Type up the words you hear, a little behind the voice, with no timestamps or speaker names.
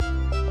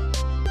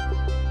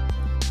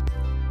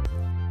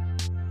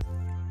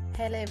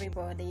Hello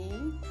everybody,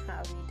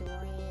 how we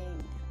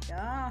doing?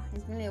 Yeah,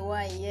 it's been a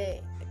while, yeah.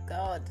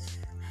 God,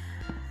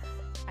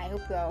 I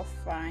hope you are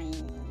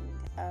fine.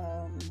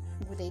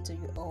 Good day to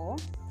you all.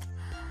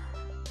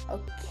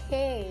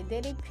 Okay,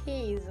 daily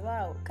peace.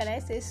 Wow, can I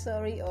say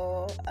sorry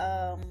or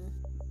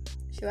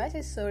should I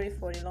say sorry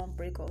for the long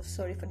break or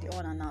sorry for the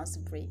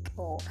unannounced break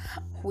or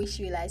which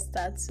will I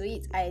start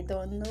with? I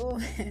don't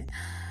know.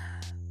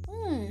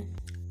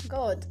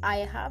 God, I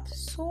have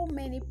so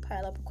many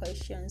pile up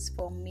questions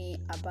for me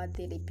about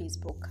Daily Peace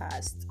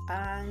podcast,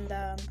 and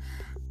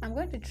I'm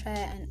going to try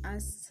and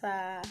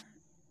answer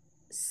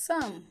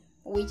some,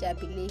 which I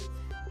believe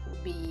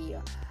will be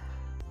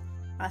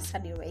answer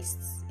the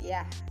rest.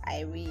 Yeah,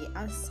 I will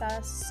answer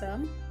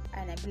some,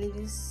 and I believe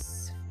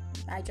this.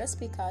 I just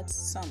pick out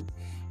some,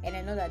 and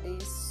I know that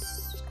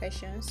these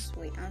questions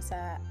will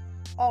answer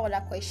all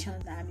other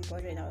questions that have been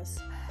bothering us.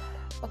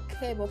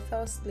 Okay, but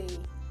firstly,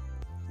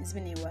 it's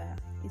been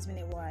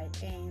a while,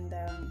 and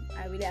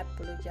I really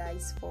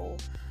apologize for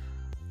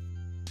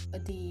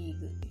the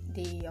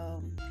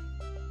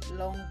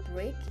long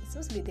break. It's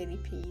supposed to be daily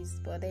peace,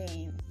 but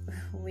then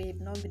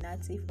we've not been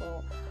active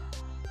for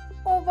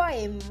over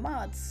a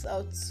month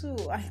or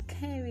two. I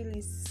can't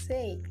really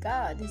say.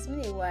 God, it's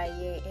been a while,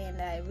 yeah,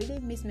 and I really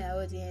miss my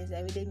audience.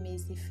 I really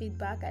miss the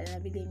feedback, and I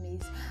really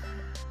miss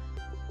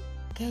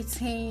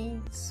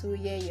getting to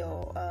hear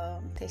your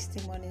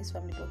testimonies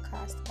from the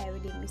podcast. I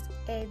really miss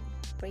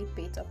every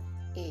bit of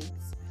it.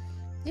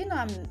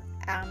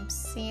 I'm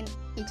seeing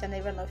each and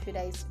every one of you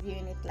that is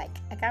viewing it. Like,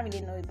 I can't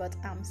really know it, but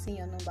I'm seeing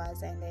your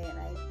numbers, and then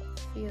I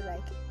feel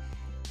like,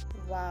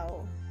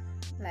 wow,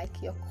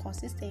 like your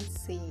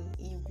consistency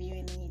in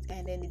viewing it,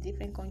 and then the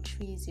different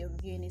countries you're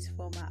viewing it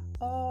from are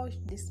all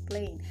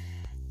displaying.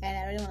 And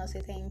I really want to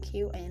say thank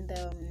you. And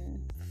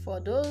for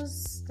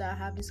those that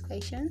have these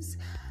questions,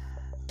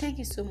 thank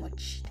you so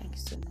much.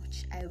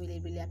 I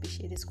really, really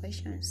appreciate these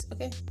questions.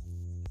 Okay.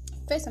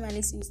 First on my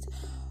list is,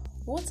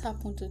 what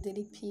happened to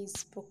Daily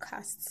Peace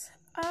podcasts?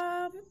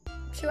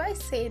 Should I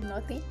say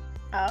nothing?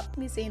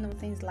 Me saying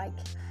nothing is like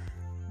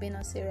being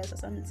not serious or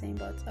something,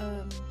 but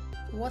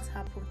what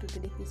happened to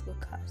Daily Peace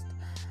podcast?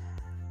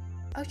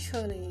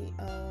 Actually,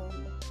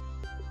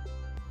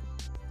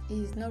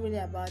 it's not really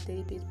about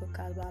Daily Peace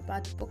podcast, but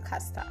about the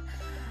podcaster.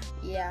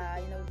 Yeah,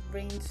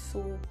 brain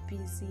so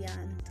busy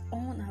and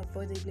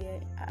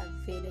unavoidably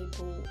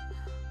available.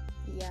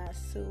 Yeah,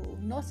 so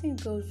nothing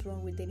goes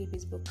wrong with Daily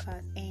Peace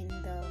podcast, and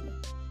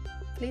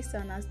please to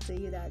announce to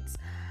you that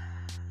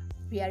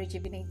we are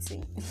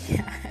rejuvenating.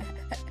 Yeah,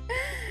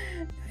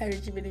 we are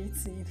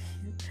rejuvenating.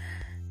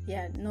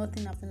 Yeah,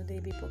 nothing happened to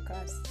Daily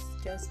podcast.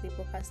 Just the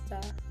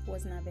podcaster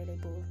wasn't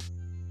available.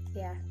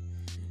 Yeah.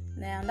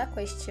 Now that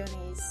question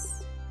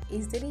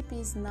is Daily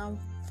Peace now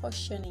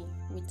functioning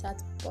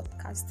without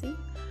podcasting?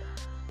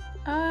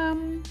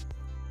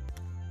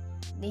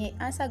 The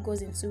answer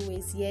goes in two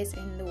ways, yes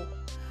and no.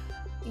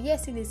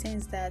 Yes, in the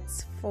sense that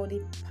for the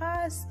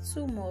past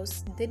 2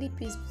 months, Daily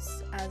Peace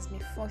has been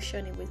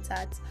functioning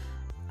without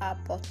our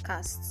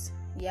podcasts.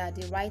 Yeah,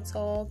 the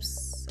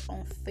write-ups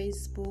on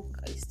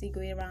Facebook is still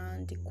going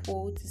around, the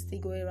quotes is still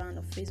going around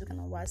on Facebook and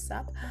on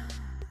WhatsApp,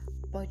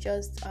 but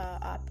just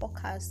our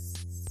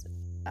podcasts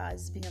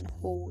has been on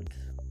hold.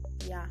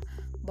 Yeah,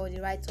 but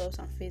the write-ups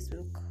on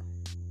Facebook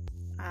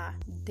are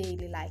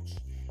daily, like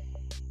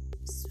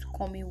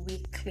coming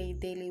weekly,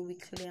 daily,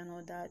 weekly, and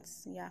all that.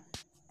 Yeah.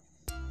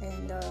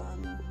 And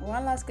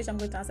one last question I'm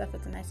going to answer for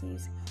tonight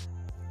is,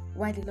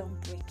 why the long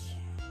break?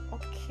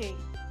 Okay,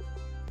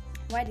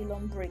 why the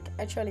long break?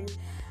 Actually,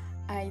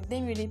 I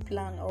didn't really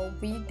plan, or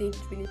we didn't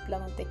really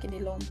plan on taking a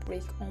long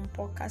break on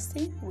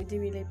podcasting. We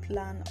didn't really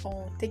plan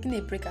on taking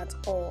a break at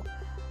all.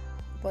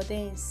 But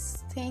then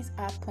things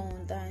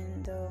happened,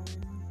 and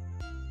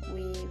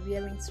we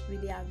weren't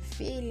really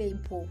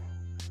available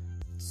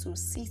to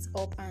sit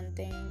up and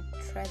then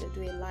try to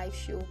do a live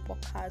show,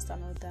 podcast,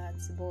 and all that.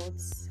 But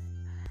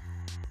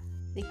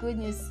the good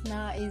news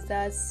now is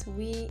that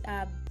we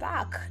are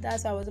back.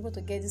 That's why I was able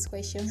to get these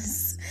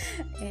questions.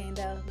 And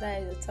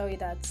that is to tell you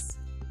that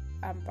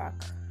I'm back.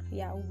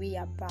 Yeah, we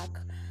are back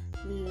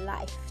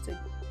live to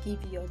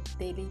give you your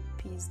daily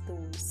peace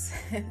dose.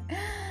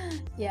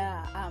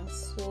 Yeah, I'm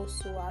so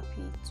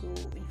happy to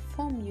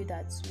inform you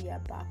that we are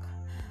back.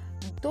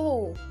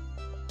 Though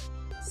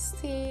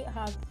still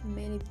have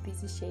many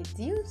busy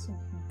schedules,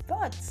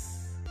 but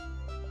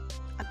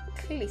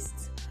at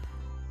least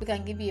we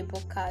can give you a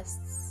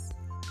podcast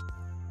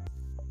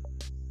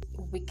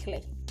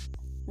weekly,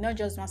 not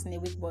just once in a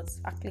week, but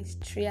at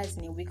least 3 times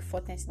in a week,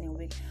 4 times in a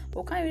week.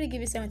 But we can't really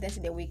give you 7 times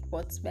in a week,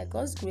 but by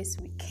God's grace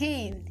we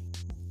can.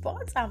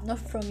 But I'm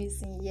not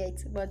promising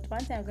yet. But one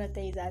thing I'm going to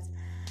tell you is that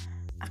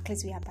at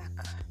least we are back.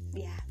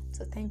 Yeah,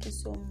 so thank you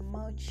so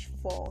much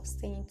for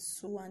staying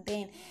tuned. And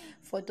then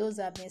for those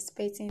that have been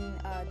expecting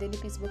Daily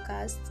Peace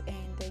podcast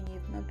and then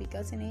you've not been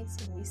getting it,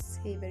 we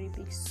say very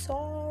big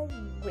sorry.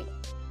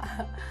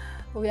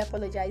 We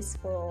apologize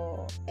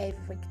for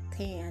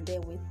everything, and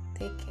then we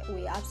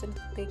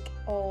absolutely take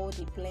all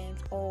the blame,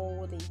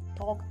 all the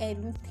talk,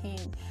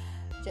 everything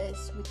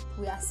just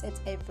we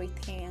accept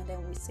everything, and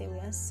then we say we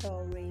are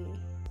sorry.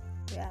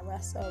 We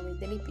are sorry.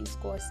 Daily Peace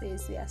Squad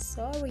says we are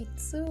sorry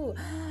too.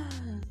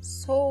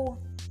 So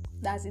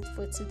that's it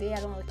for today. I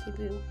don't want to keep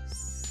you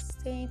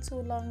staying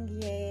too long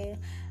here.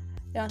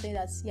 The only thing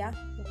that's we are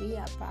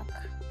back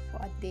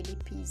for our Daily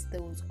Peace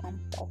those on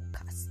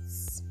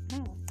podcasts.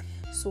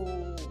 So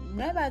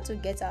remember to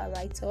get our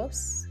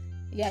write-ups.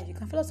 You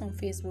can follow us on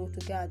Facebook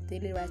to get our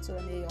daily write-up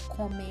and your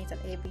comments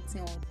and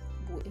everything on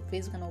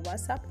Facebook and on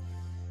WhatsApp.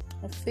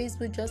 On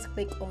Facebook, just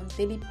click on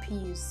Daily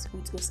Peace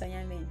with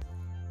Osanyame.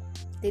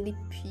 Daily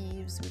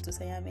Peace with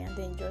Osanyame, and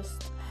then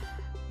just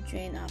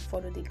join and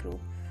follow the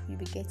group. You'll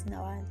be getting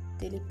our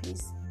Daily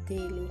Peace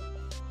daily.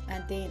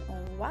 And then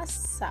on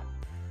WhatsApp,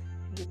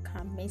 you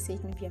can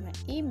message me via my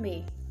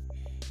email.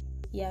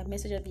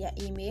 Message via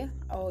email,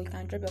 or you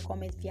can drop your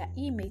comment via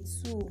email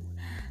to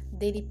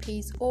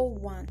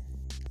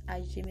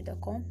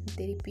dailypeace01@gmail.com.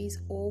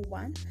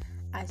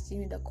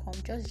 dailypeace01@gmail.com.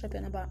 Just drop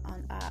your number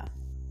on our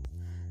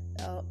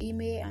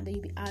email, and then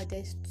you'll be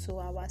added to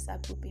our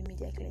WhatsApp group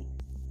immediately.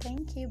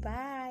 Thank you.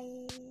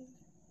 Bye.